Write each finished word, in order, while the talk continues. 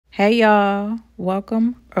Hey y'all,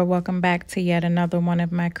 welcome back to yet another one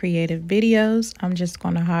of my creative videos. I'm just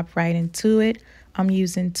going to hop right into it. I'm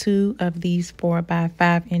using two of these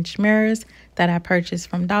 4x5-inch mirrors that I purchased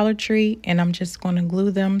from Dollar Tree, and I'm just going to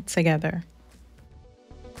glue them together.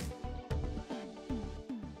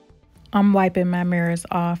 I'm wiping my mirrors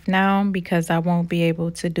off now because I won't be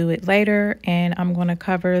able to do it later, and I'm going to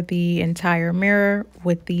cover the entire mirror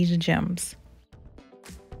with these gems.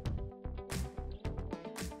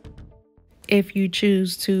 If you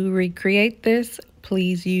choose to recreate this,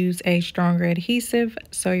 please use a stronger adhesive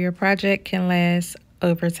so your project can last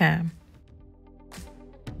over time.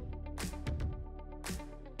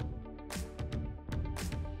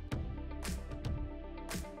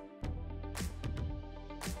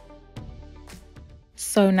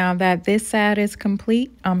 So now that this side is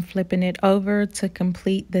complete, I'm flipping it over to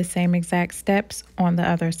complete the same exact steps on the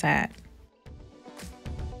other side.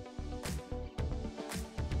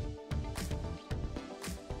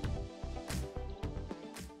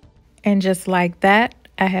 And just like that,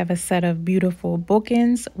 I have a set of beautiful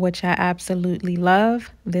bookends, which I absolutely love.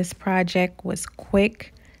 This project was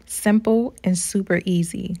quick, simple, and super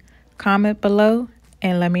easy. Comment below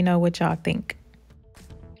and let me know what y'all think.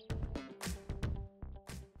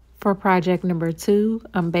 For project number 2,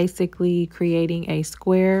 I'm basically creating a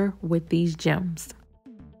square with these gems.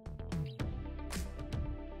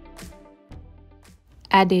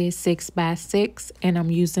 I did 6x6 and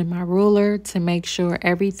I'm using my ruler to make sure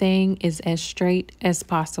everything is as straight as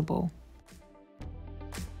possible.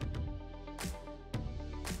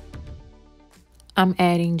 I'm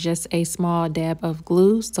adding just a small dab of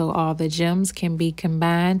glue so all the gems can be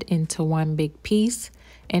combined into one big piece.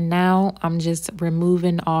 And now I'm just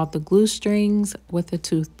removing all the glue strings with a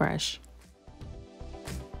toothbrush.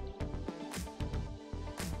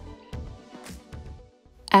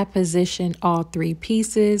 I positioned all 3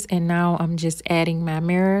 pieces and now I'm just adding my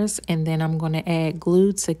mirrors, and then I'm going to add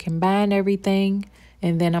glue to combine everything,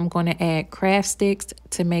 and then I'm going to add craft sticks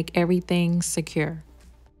to make everything secure.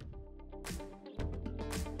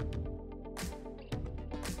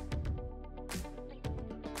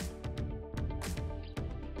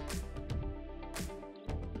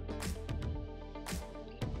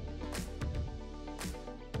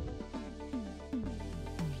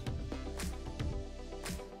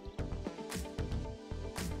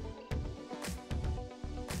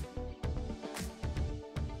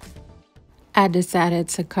 I decided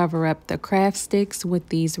to cover up the craft sticks with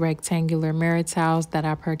these rectangular mirror tiles that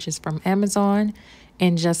I purchased from Amazon.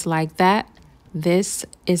 And just like that, this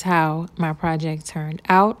is how my project turned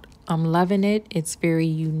out. I'm loving it. It's very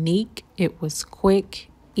unique. It was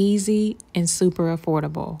quick, easy, and super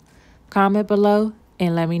affordable. Comment below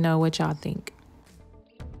and let me know what y'all think.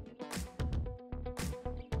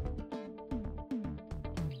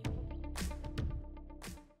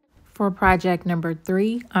 For project number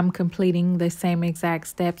 3, I'm completing the same exact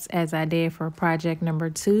steps as I did for project number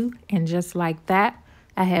 2. And just like that,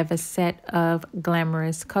 I have a set of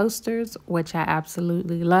glamorous coasters, which I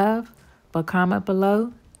absolutely love. But comment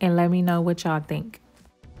below and let me know what y'all think.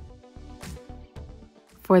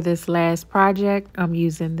 For this last project, I'm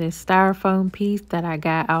using this styrofoam piece that I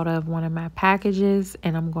got out of one of my packages,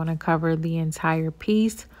 and I'm going to cover the entire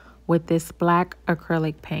piece with this black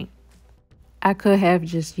acrylic paint. I could have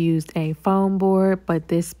just used a foam board, but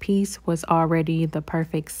this piece was already the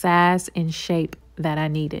perfect size and shape that I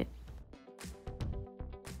needed.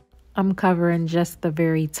 I'm covering just the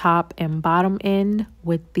very top and bottom end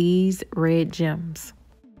with these red gems.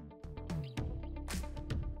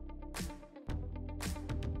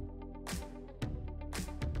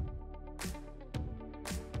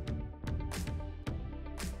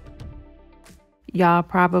 Y'all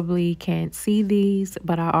probably can't see these,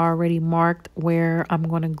 but I already marked where I'm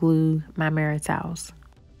going to glue my mirror tiles.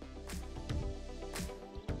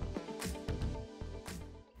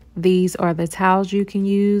 These are the tiles you can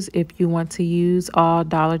use if you want to use all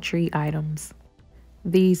Dollar Tree items.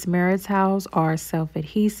 These mirror tiles are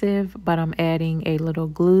self-adhesive, but I'm adding a little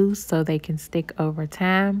glue so they can stick over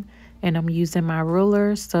time. And I'm using my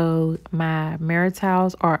ruler so my mirror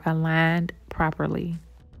tiles are aligned properly.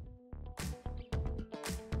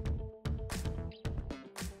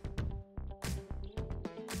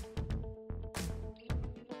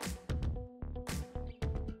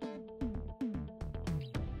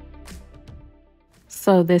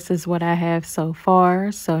 So this is what I have so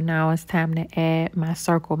far. So now it's time to add my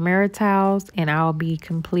circle mirror tiles, and I'll be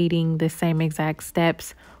completing the same exact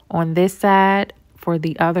steps on this side for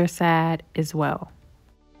the other side as well.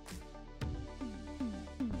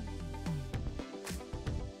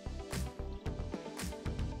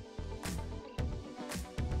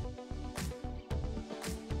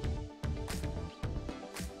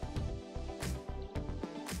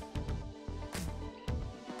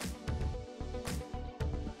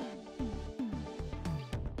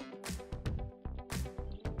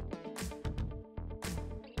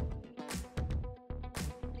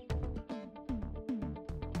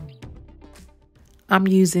 I'm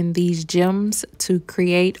using these gems to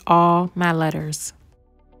create all my letters.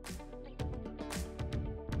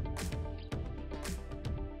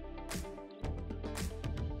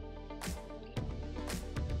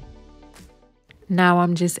 Now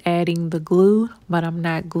I'm just adding the glue, but I'm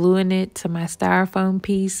not gluing it to my styrofoam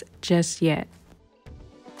piece just yet.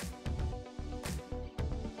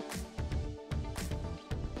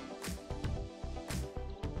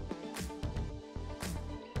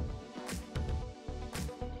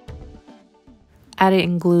 I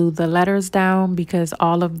didn't glue the letters down because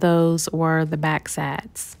all of those were the back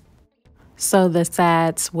sides. So the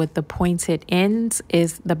sides with the pointed ends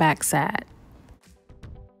is the back side.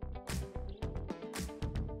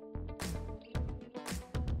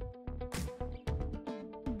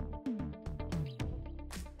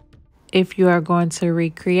 If you are going to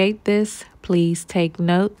recreate this, please take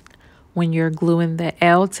note. When you're gluing the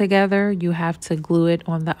L together, you have to glue it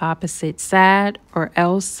on the opposite side or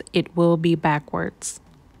else it will be backwards.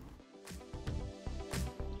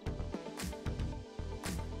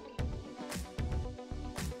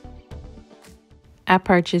 I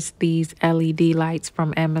purchased these LED lights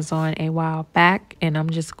from Amazon a while back, and I'm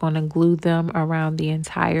just going to glue them around the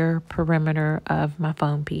entire perimeter of my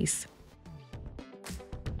phone piece.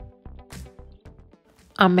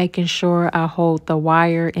 I'm making sure I hold the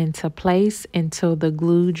wire into place until the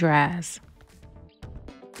glue dries.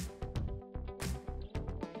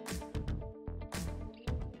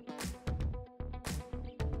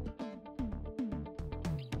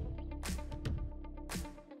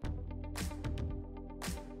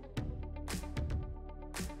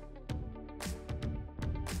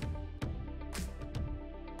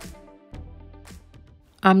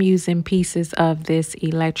 I'm using pieces of this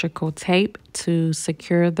electrical tape to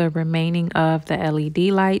secure the remaining of the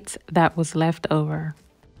LED lights that was left over.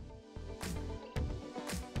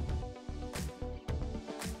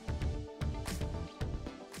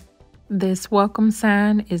 This welcome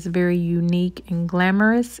sign is very unique and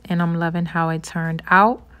glamorous, and I'm loving how it turned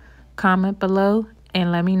out. Comment below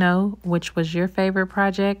and let me know which was your favorite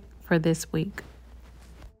project for this week.